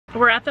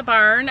We're at the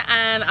barn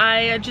and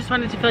I just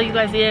wanted to fill you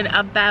guys in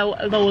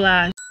about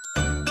Lola.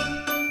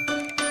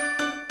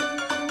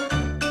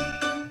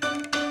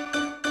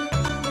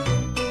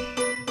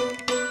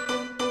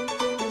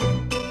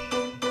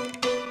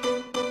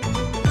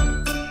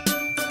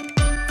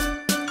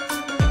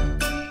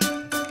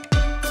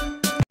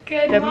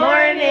 Good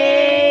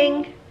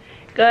morning.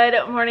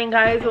 Good morning,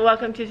 guys.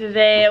 Welcome to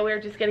today.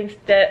 We're just getting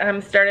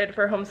started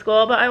for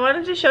homeschool, but I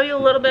wanted to show you a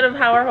little bit of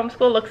how our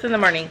homeschool looks in the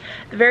morning.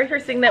 The very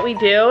first thing that we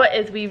do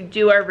is we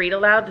do our read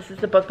aloud. This is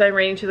the book that I'm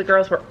reading to the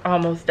girls. We're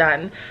almost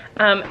done.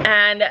 All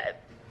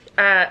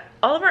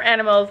of our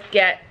animals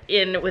get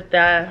in with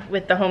the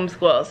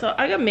homeschool. So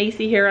I got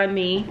Macy here on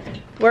me.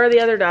 Where are the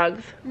other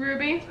dogs?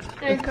 Ruby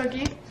and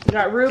Cookie. We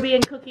got Ruby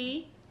and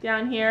Cookie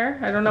down here.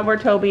 I don't know where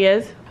Toby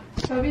is.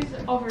 Toby's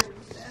over there.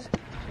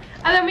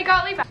 And then we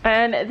got Levi.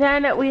 And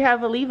then we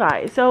have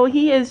Levi. So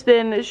he has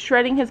been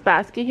shredding his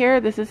basket here.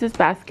 This is his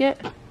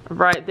basket.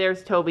 Right,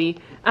 there's Toby.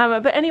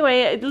 But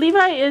anyway,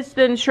 Levi has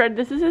been shredded.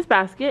 This is his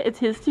basket. It's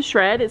his to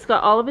shred. It's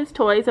got all of his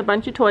toys, a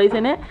bunch of toys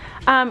in it.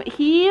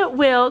 He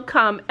will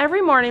come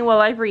every morning while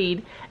I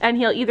read, and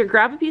he'll either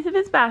grab a piece of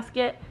his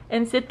basket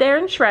and sit there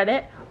and shred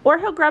it, or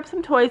he'll grab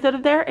some toys out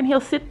of there and he'll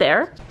sit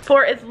there.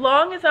 For as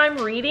long as I'm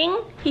reading,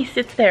 he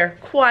sits there,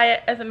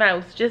 quiet as a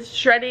mouse, just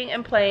shredding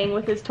and playing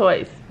with his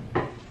toys.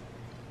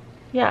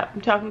 Yeah,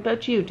 I'm talking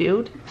about you,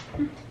 dude.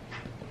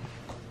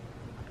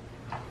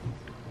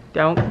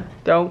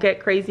 Don't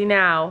get crazy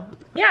now.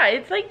 Yeah,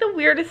 it's like the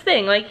weirdest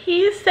thing. Like,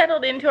 he's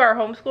settled into our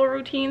homeschool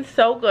routine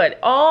so good.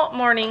 All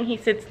morning he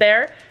sits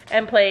there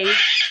and plays.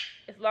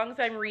 As long as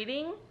I'm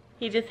reading,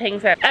 he just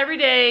hangs out. Every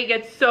day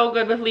gets so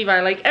good with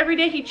Levi. Like, every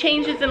day he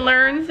changes and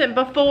learns. And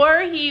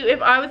before,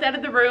 if I was out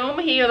of the room,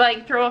 he would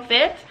like throw a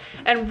fit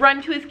and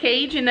run to his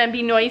cage and then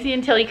be noisy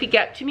until he could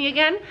get to me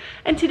again.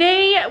 And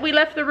today we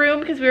left the room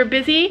because we were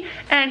busy,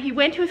 and he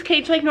went to his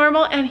cage like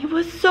normal, and he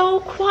was so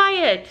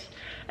quiet.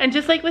 And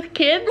just like with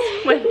kids,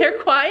 when they're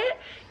quiet,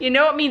 you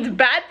know it means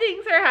bad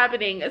things are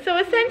happening. So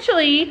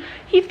essentially,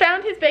 he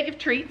found his bag of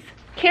treats,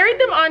 carried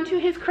them onto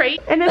his crate,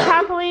 and is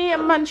happily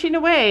munching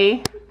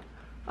away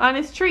on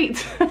his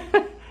treats.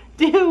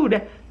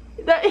 Dude,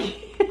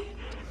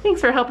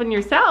 thanks for helping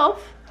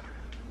yourself.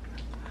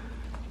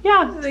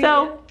 Yeah,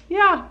 so,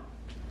 yeah.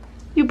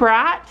 You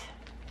brat.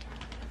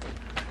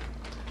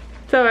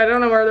 So I don't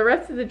know where the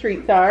rest of the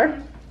treats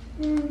are.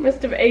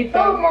 Must have ate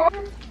them.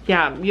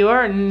 Yeah, you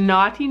are a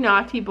naughty,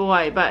 naughty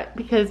boy, but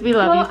because we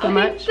love you so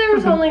much. I think there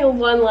was only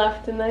one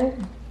left in there.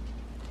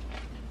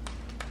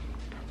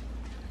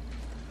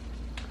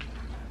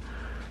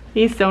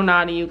 He's so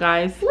naughty, you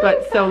guys,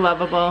 but so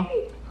lovable.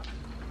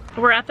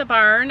 We're at the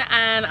barn,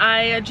 and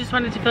I just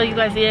wanted to fill you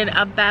guys in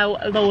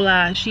about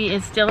Lola. She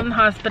is still in the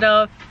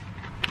hospital.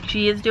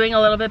 She is doing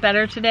a little bit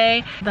better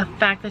today. The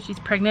fact that she's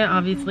pregnant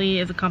obviously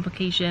is a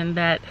complication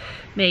that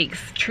makes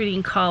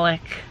treating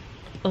colic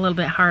a little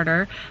bit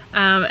harder.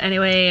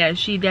 Anyway,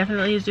 she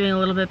definitely is doing a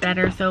little bit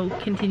better, so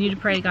continue to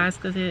pray, guys,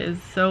 because it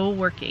is so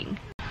working.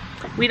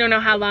 We don't know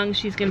how long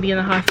she's going to be in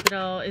the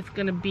hospital. It's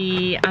going to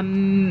be a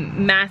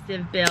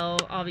massive bill,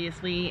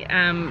 obviously.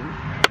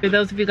 For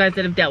those of you guys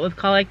that have dealt with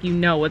colic, you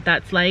know what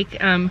that's like.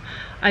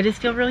 I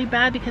just feel really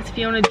bad because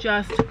Fiona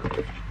just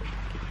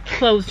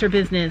closed her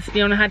business.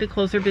 Fiona had to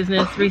close her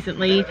business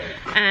recently,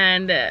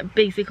 and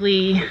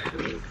basically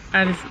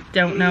I just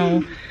don't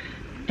know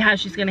how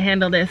she's gonna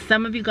handle this.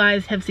 Some of you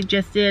guys have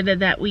suggested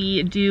that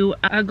we do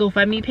a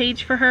GoFundMe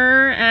page for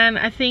her, and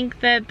I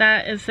think that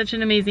that is such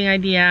an amazing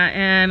idea,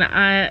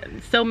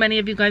 and so many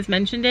of you guys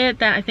mentioned it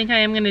that I think I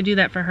am gonna do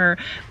that for her.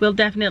 We'll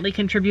definitely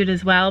contribute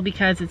as well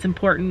because it's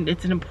important.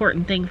 It's an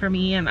important thing for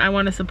me, and I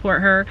want to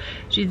support her.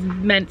 She's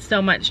meant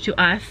so much to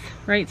us,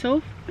 right,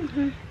 Soph?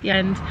 Mm-hmm. Yeah,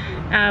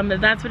 and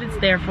that's what it's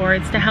there for.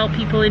 It's to help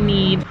people in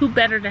need. Who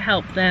better to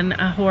help than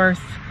a horse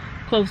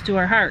close to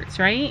our hearts,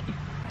 right?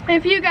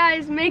 If you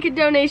guys make a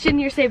donation,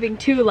 you're saving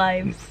 2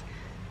 lives.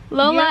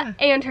 Lola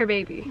and her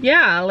baby.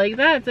 Yeah, like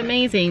that's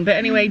amazing. But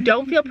anyway,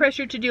 don't feel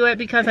pressured to do it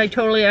because I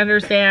totally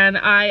understand.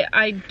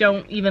 I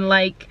don't even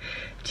like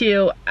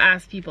to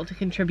ask people to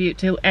contribute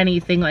to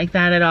anything like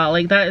that at all.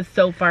 Like, that is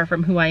so far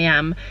from who I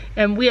am.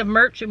 And we have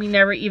merch and we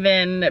never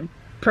even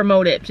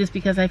promote it just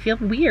because I feel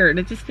weird.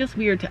 It just feels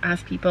weird to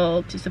ask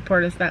people to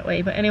support us that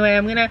way. But anyway,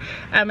 I'm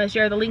gonna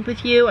share the link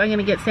with you. I'm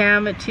gonna get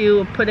Sam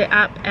to put it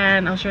up,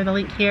 and I'll share the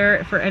link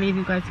here for any of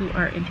you guys who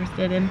are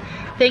interested. And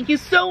thank you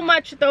so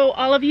much, though,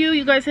 all of you.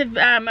 You guys have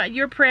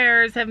your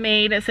prayers have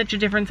made such a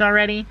difference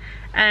already,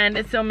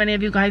 and so many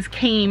of you guys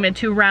came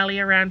to rally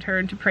around her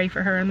and to pray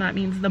for her, and that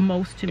means the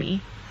most to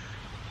me.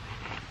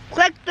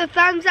 Click the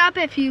thumbs up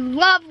if you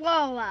love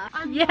Lola.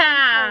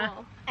 Yeah.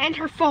 And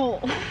her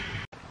foal.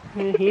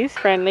 He's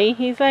friendly.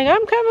 He's like,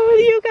 I'm coming with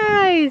you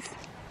guys.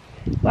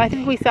 Well, I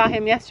think we saw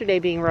him yesterday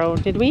being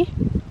rode, did we?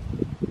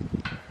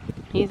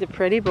 He's a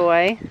pretty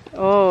boy.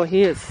 Oh,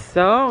 he is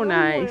so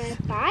nice.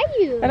 I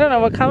don't know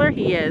what color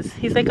he is.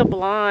 He's like a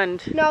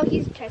blonde. No,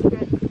 he's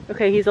chestnut.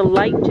 Okay, he's a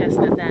light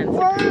chestnut then.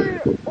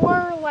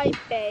 Or light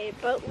bay,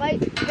 but light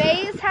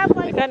bays have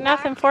like. I got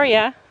nothing for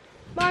you.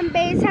 Mom,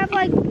 bays have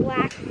like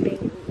black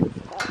things and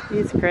stuff.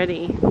 He's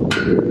pretty.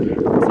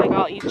 It's like,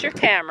 I'll eat your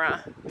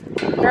camera.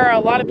 There are a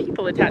lot of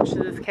people attached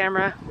to this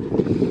camera.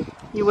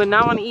 You would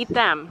not want to eat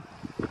them.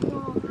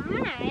 Oh,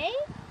 hi.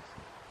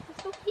 You're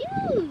so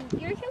cute.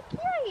 You're so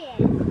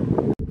curious.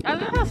 I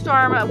love how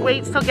Storm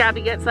waits till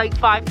Gabby gets like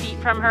 5 feet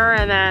from her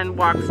and then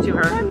walks to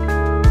her.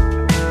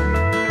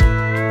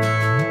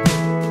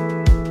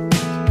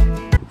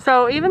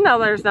 So even though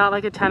there's not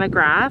like a ton of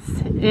grass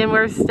in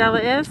where Stella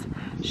is,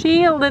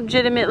 she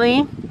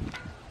legitimately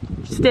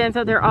stands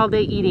out there all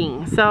day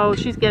eating. So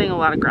she's getting a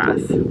lot of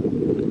grass.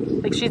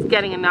 Like she's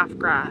getting enough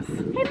grass.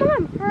 Hey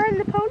Mom, her and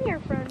the pony are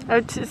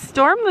friends.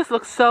 Storm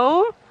looks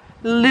so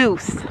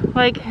loose.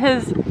 Like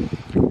his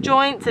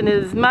joints and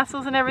his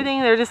muscles and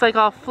everything, they're just like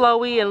all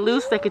flowy and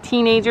loose like a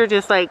teenager.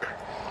 Just like,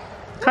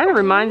 kind of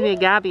reminds me of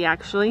Gabby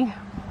actually.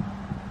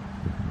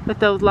 With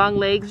those long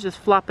legs just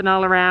flopping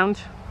all around.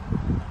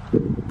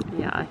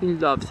 Yeah, he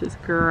loves his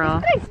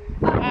girl.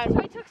 So I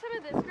took some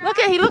of this grass. Look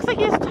at, he looks like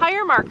he has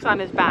tire marks on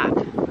his back.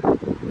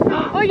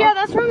 Oh yeah,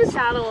 that's from the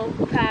saddle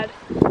pad.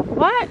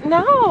 What?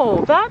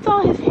 No, that's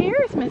all his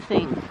hair is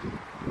missing.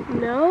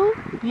 No?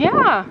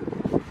 Yeah.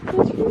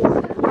 That's from the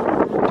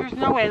saddle. There's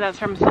no way that's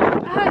from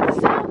saddle. The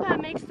saddle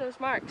pad makes those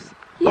marks.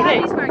 He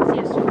had these marks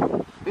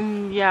yesterday.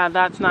 Yeah,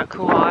 that's not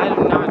cool. I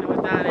do not know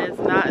what that is.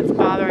 It's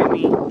bothering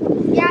me.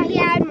 Yeah, he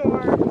had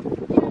more.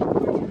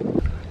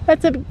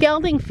 That's a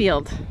gelding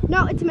field.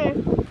 No, it's a mare.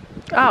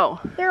 Oh.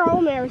 They're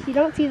all mares. You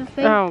don't see the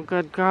thing. Oh,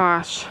 good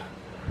gosh.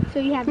 So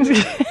you have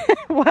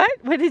What?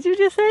 What did you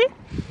just say?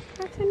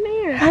 That's a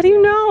mare. How do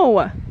you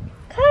know?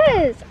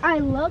 Cause I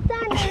love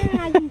that mare and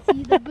I can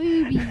see the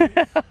boobies.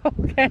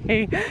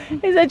 Okay.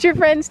 Is that your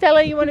friend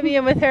Stella? You want to be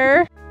in with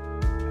her?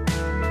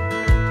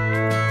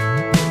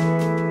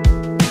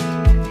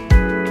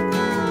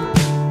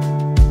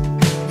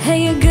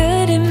 Hey, you're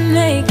good at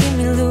making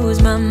me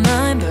lose my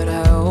mind, but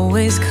I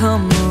always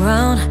come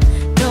around,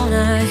 don't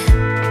I?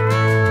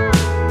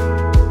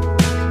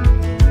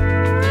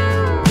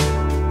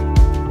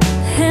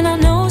 And I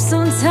know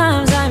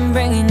sometimes I'm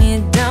bringing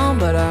you down,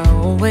 but I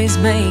always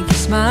make you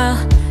smile,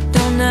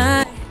 don't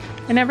I?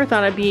 I never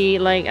thought I'd be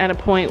like at a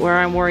point where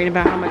I'm worried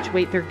about how much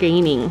weight they're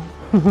gaining.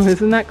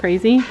 Isn't that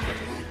crazy?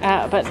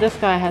 But this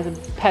guy has a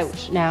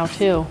pouch now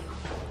too.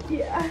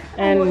 Yeah.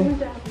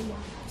 And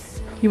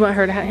you want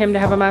him to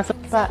have a muscle,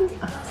 but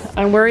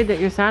I'm worried that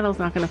your saddle's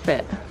not going to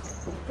fit.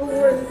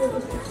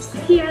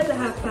 He has a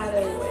half pad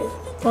anyway.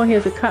 Well, he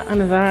has a cut on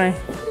his eye.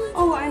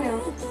 Oh, I know.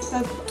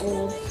 That's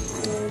old.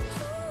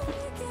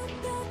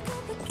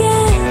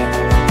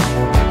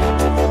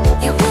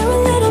 Yeah, we're a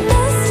little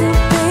messed up,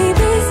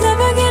 baby. It's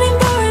never getting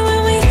boring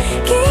when we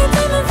keep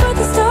aiming for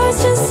the stars,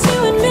 just you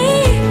and me.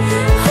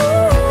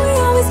 Ooh, we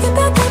always get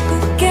back up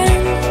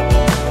again.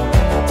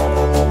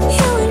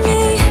 You and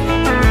me.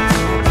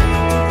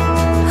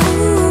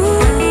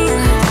 Ooh,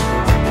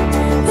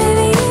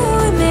 baby, you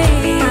and me.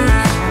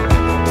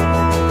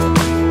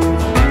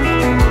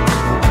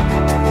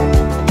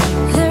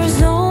 There's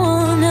no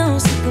one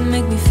else who can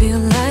make me feel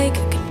like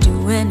I can do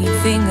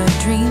anything I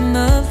dream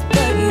of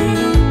but you.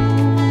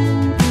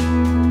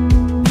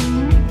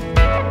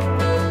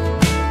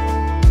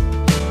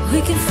 We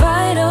can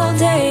fight all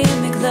day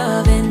and make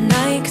love at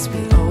night, 'cause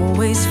we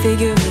always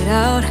figure it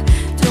out,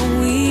 don't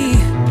we?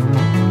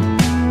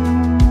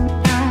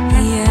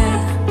 Yeah.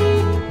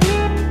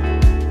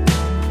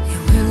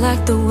 Yeah, we're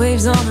like the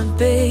waves on a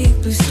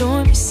big blue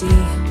stormy sea.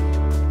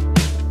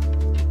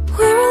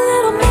 We're a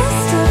little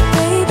messed up,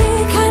 baby,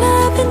 kinda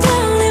up and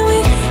down, and we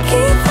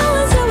keep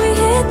falling till we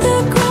hit the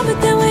ground, but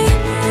then we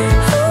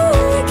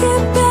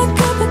get back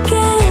up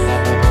again.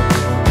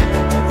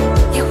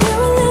 Yeah,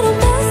 we're a little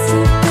messed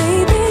up,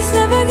 baby. It's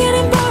never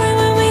getting boring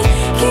when we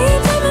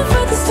keep aiming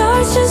for the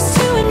stars, just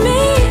you and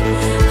me.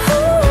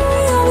 Ooh,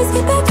 we always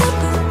get back up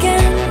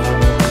again.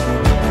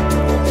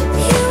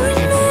 You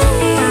and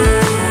me,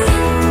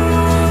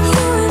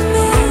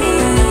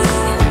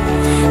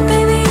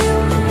 baby, you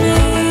and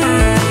me.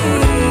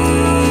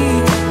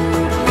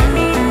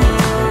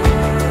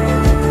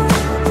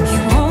 You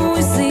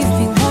always leave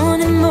me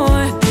wanting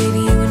more, baby.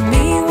 You and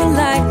me, we're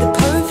like the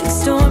perfect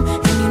storm,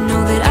 and you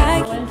know that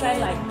I can Inside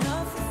leg. get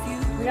enough of you.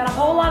 We got a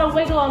whole lot of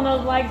wiggle on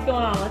those legs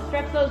going on. Let's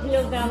stretch those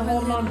heels down and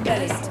hold them on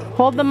steady.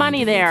 Hold the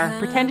money there.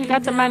 Pretend you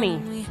got the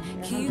money.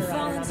 Keep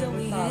falling till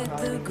we hit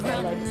the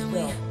ground, and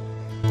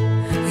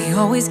then we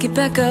always get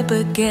back up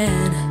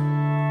again.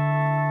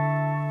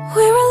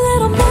 We're a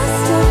little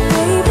messed up,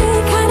 baby,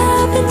 kinda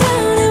up and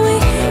down, and we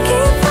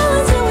keep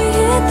falling till we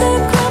hit the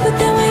ground, but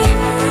then we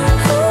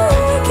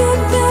get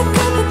back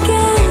up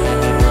again.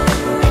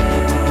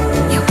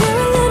 Yeah, we're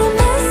a little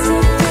messed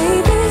up,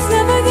 baby. It's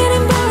never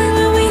getting boring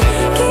when we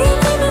keep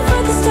aiming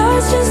for the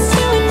stars, just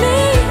you and me.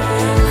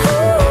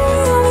 Ooh,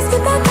 we always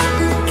get back up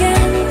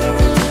again.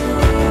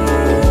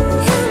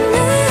 You and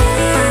me.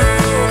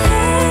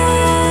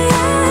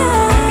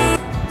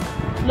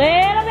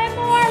 Little bit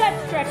more. Let's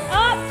stretch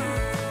up.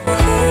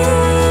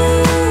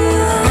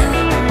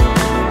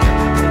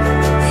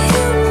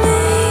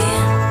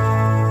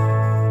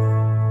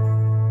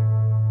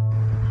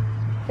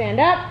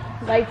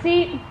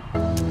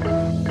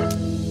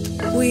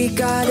 We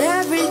got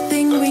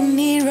everything we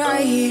need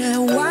right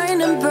here.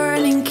 Wine and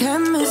burning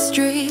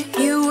chemistry.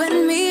 You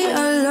and me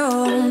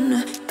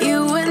alone.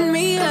 You and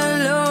me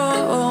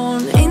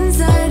alone.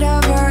 Inside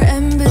of our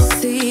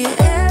embassy.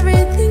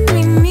 Everything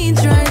we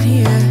need's right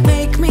here.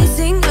 Make me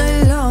sing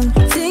along.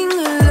 Sing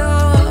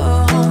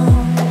along.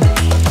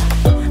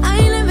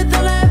 I never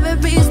thought I'd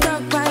ever be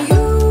stuck by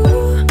you.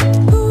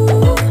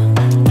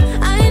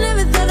 I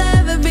never thought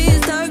I'd ever be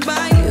stuck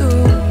by you.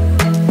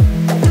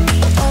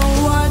 Oh,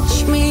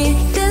 watch me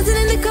dancing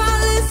in the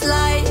colors,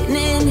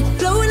 lightning,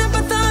 blowing up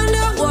a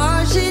thunder,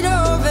 wash it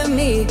over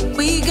me.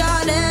 We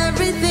got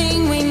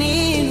everything we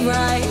need,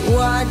 right?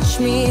 Watch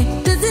me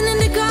dancing in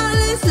the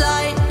colors,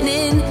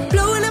 lightning,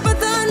 blowing up a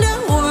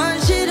thunder,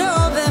 wash it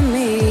over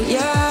me.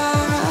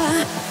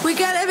 Yeah, we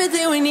got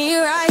everything we need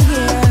right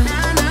here.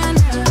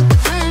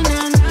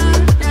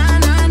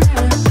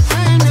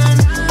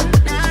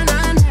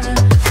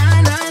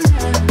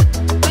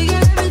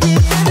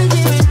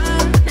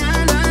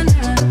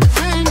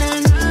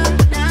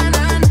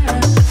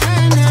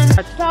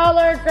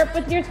 Taller, grip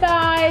with your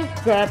thighs,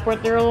 grip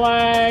with your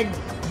legs.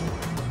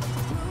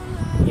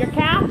 Your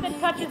calf that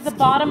touches the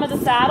bottom of the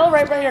saddle,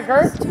 right where your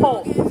girth,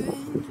 hold.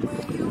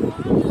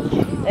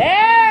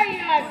 There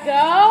you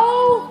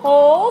go.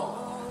 Hold.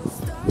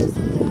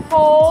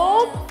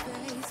 Hold.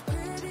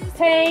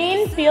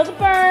 Pain, feel the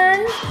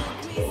burn.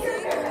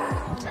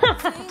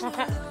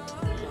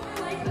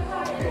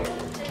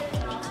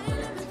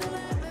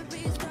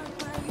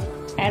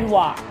 And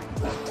walk.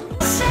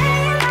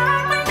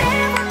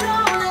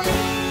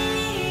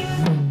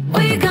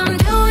 We gon'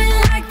 do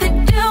it like they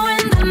do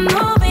in the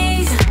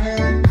movies.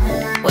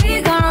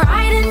 We gon'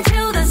 ride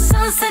into the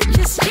sunset,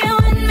 just you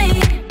and me.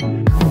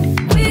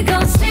 We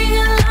gon' sing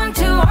along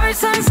to our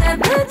songs at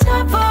the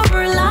top of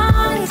our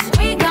lungs.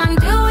 We gon'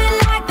 do it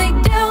like they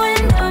do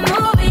in the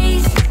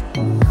movies.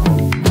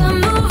 The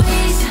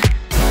movies.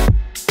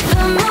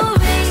 The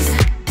movies.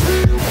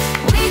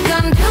 We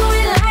gon' do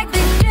it like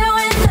they do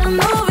in the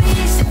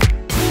movies.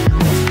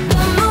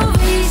 The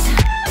movies.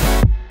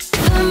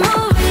 The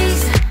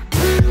movies.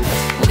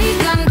 We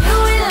gon' do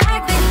it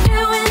like they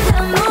do in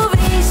the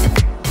movies.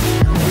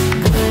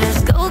 Good as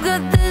gold,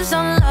 got this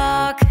on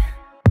lock,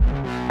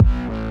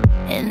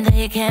 and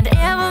they can't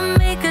ever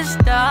make us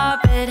stop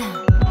it.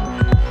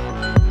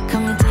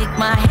 Come take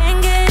my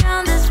hand, get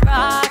on this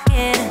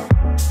rocket.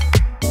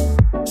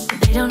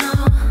 They don't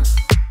know,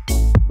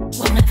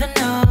 we'll never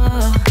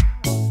know.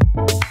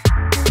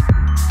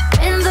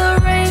 When the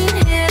rain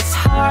hits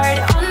hard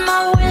on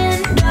my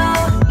window,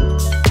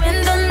 when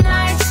the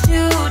night's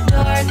too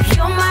dark,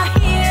 you're my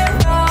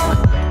hero.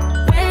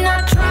 When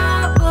our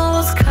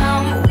troubles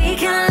come, we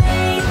can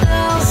lay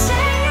low.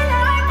 Say it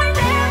like we're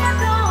never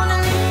gonna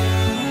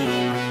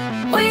leave.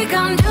 We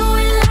gon' do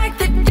it like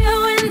they do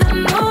in the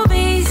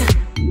movies.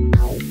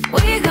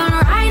 We gon'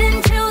 ride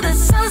into the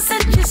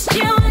sunset, just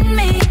you and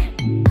me.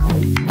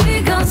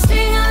 We gon'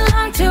 sing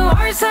along to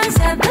our songs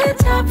at the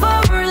top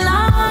of our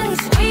lungs.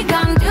 We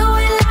gon' do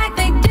it like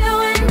they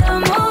do in the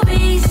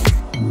movies.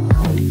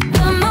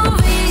 The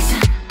movies.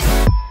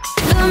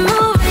 The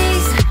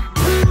movies.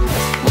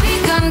 We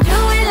gon' do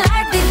it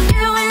like they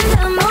do in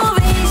the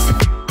movies.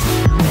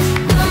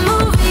 The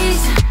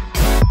movies.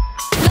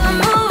 The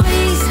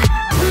movies.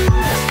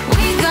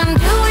 We gon'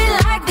 do it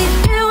like they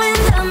do in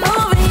the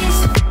movies.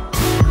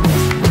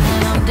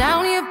 When I'm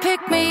down, you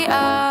pick me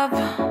up.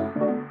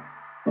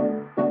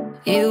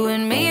 You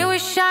and me, we're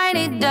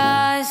shiny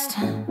dust.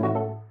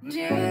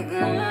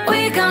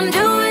 We gon'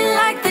 do it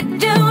like they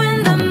do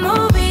in the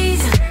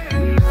movies.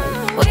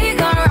 We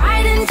gon'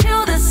 ride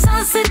into the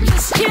sunset,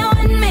 just you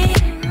and me.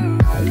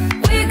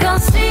 We gon'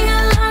 sing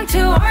along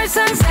to our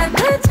songs at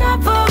the top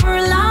of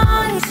our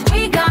lungs.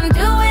 We gon'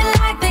 do it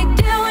like they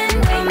do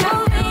in the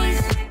movies.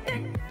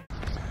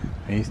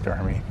 Hey,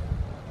 Stormy.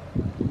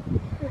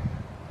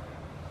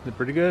 Is it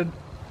pretty good?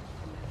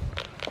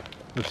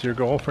 What's your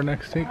goal for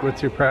next week?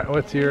 What's your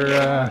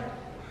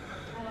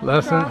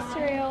lesson? Cross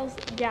trails,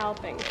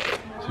 galloping.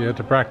 So you have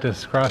to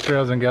practice cross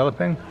trails and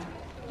galloping?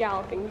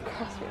 Galloping,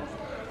 cross trails.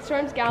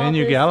 Storm's gallop Can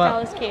you is gallop?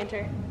 Dallas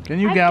canter. Can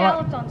you I've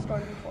gallop? galloped on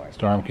Storm before.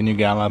 Storm, can you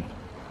gallop?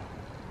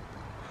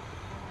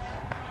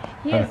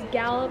 He has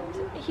galloped.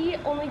 He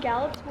only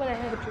gallops when I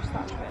have a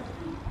dressage with.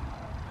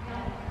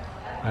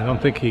 I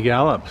don't think he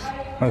gallops.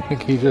 I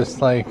think he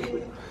just like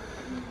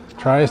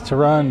tries to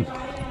run.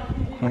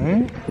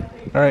 Alright?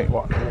 Alright,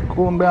 well,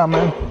 cool him down,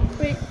 man.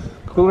 Wait.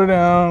 Cool her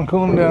down,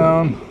 cool him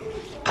down.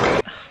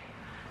 I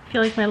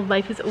feel like my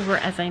life is over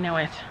as I know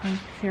it. Like,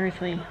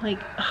 seriously. Like,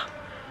 ugh.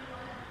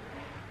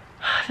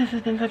 This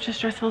has been such a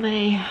stressful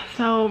day.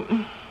 So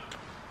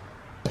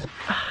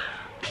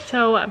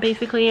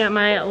basically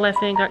my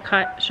lesson got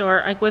cut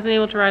short. I wasn't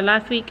able to ride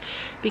last week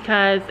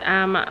because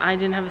I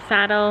didn't have a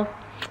saddle.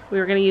 We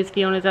were going to use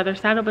Fiona's other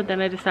saddle, but then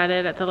I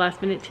decided at the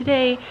last minute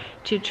today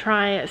to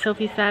try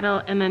Sophie's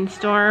saddle, and then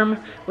Storm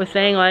was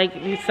saying like,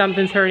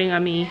 something's hurting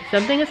on me.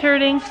 Something is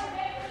hurting.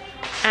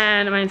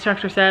 And my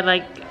instructor said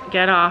like,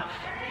 get off.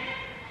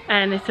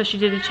 And so she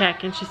did a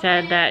check and she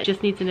said that it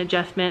just needs an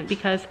adjustment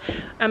because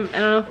I don't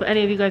know if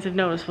any of you guys have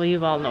noticed, well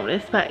you've all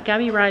noticed, but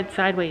Gabby rides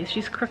sideways.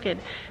 She's crooked,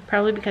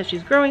 probably because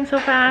she's growing so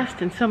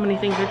fast and so many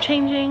things are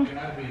changing.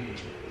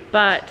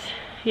 But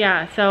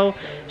yeah, so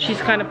she's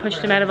kind of pushed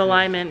him out of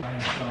alignment.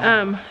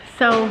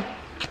 So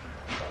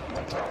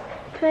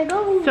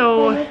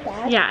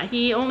yeah,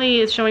 he only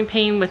is showing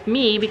pain with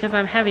me because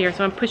I'm heavier,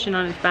 so I'm pushing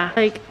on his back.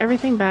 Like,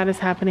 everything bad is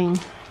happening.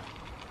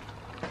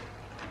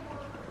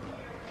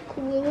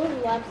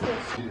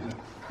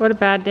 What a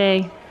bad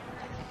day.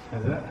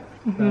 Is it?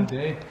 Bad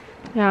day?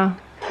 Yeah.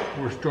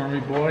 We're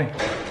stormy boy.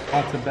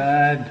 Lots of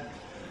bad.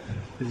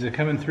 Is it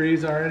coming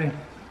threes already?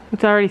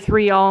 It's already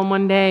 3 all in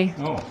one day.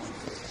 Oh,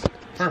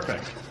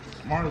 perfect.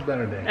 Tomorrow's a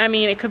better day. I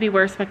mean, it could be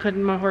worse.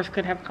 My horse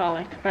could have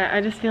colic. But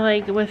I just feel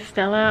like with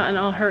Stella and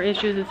all her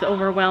issues, it's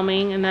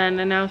overwhelming. And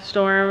now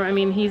Storm, I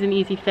mean, he's an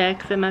easy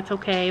fix and that's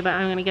okay, but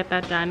I'm gonna get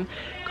that done.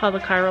 Call the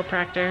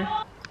chiropractor.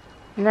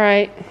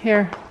 Right,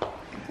 here.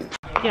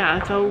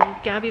 Yeah, so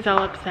Gabby's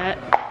all upset.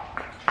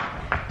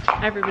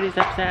 Everybody's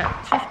upset.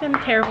 It's just been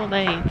a terrible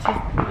day. It's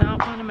just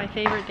not one of my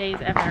favorite days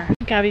ever.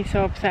 Gabby's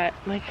so upset.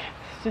 Like,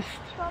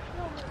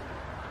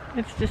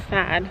 it's just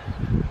sad.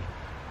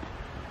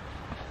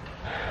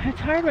 It's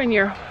hard when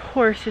your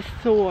horse is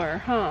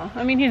sore, huh?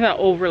 I mean, he's not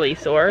overly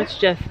sore. It's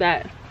just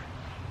that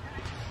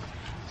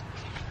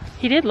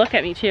he did look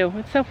at me too.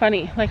 It's so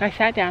funny. Like, I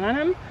sat down on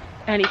him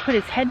and he put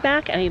his head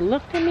back and he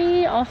looked at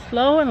me all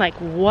slow and like,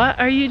 what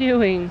are you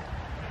doing?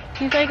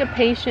 He's like a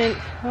patient,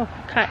 oh,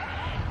 cut.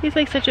 He's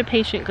like such a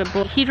patient good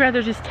boy. He'd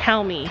rather just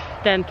tell me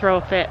than throw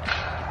a fit.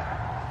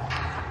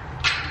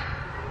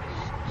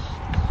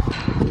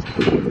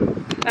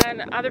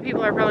 And other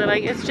people are probably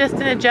like, it's just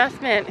an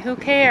adjustment, who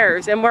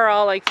cares? And we're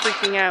all like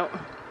freaking out.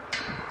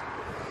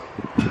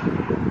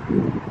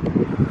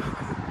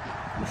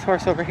 This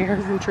horse over here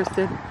is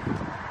interested.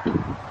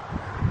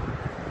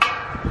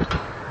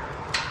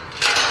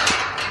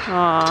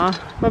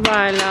 Aw,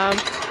 bye-bye,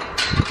 love.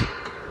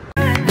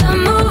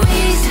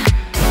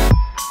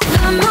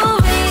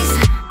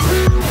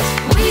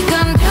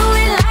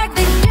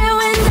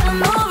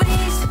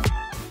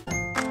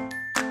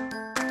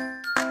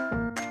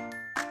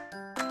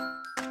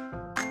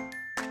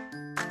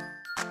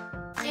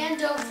 And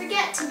don't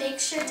forget to make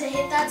sure to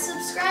hit that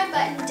subscribe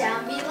button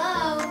down below.